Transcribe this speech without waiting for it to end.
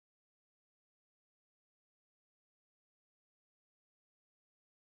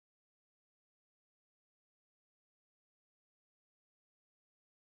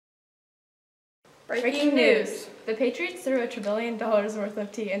Breaking news! The Patriots threw $1 trillion worth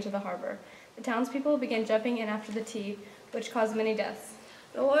of tea into the harbor. The townspeople began jumping in after the tea, which caused many deaths.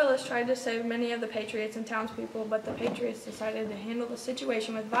 The Loyalists tried to save many of the Patriots and townspeople, but the Patriots decided to handle the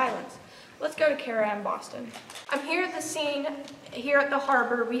situation with violence. Let's go to Kara in Boston. I'm here at the scene, here at the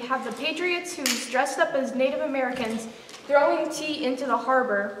harbor. We have the Patriots who's dressed up as Native Americans throwing tea into the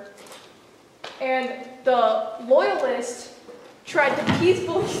harbor. And the Loyalists tried to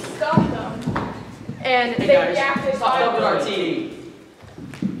peacefully stop them. And hey they guys, reacted stop dumping our violently. tea.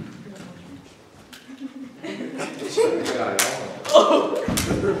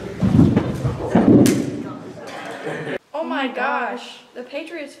 Oh my gosh! The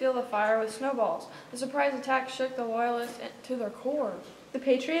Patriots fueled the fire with snowballs. The surprise attack shook the Loyalists to their core. The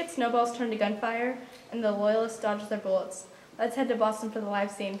Patriots' snowballs turned to gunfire, and the Loyalists dodged their bullets. Let's head to Boston for the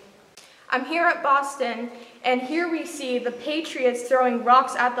live scene. I'm here at Boston, and here we see the Patriots throwing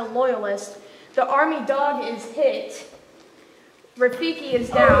rocks at the Loyalists. The army dog is hit. Rafiki is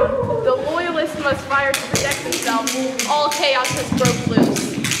down. The Loyalists must fire to protect themselves. All chaos has broke loose.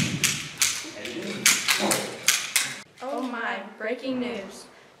 Oh my, breaking news.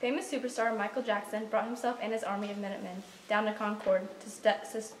 Famous superstar Michael Jackson brought himself and his army of Minutemen down to Concord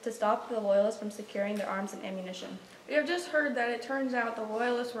to stop the Loyalists from securing their arms and ammunition. We have just heard that it turns out the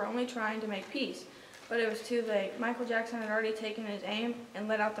Loyalists were only trying to make peace, but it was too late. Michael Jackson had already taken his aim and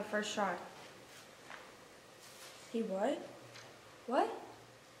let out the first shot. He what? What?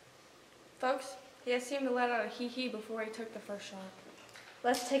 Folks, he had seemed to let out a hee-hee before he took the first shot.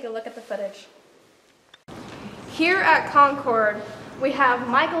 Let's take a look at the footage. Here at Concord, we have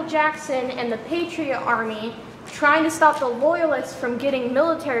Michael Jackson and the Patriot Army trying to stop the Loyalists from getting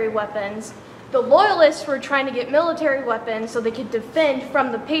military weapons. The Loyalists were trying to get military weapons so they could defend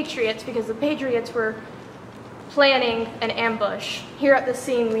from the Patriots because the Patriots were planning an ambush. Here at the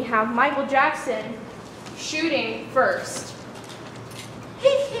scene, we have Michael Jackson shooting first.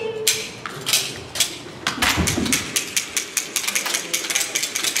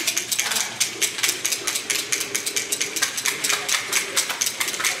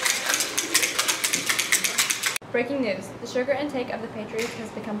 Breaking news. The sugar intake of the Patriots has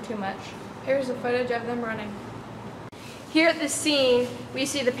become too much. Here's the footage of them running. Here at the scene, we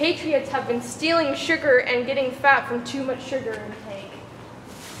see the Patriots have been stealing sugar and getting fat from too much sugar intake.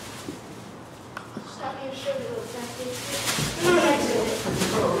 Stop me a sugar, little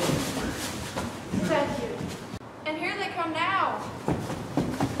Thank you. And here they come now.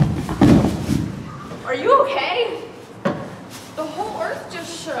 Are you okay? The whole earth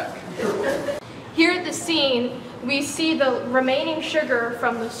just shook. Here at the scene, we see the remaining sugar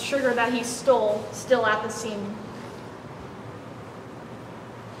from the sugar that he stole still at the scene.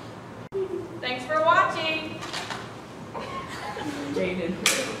 Thanks for watching. Jaden.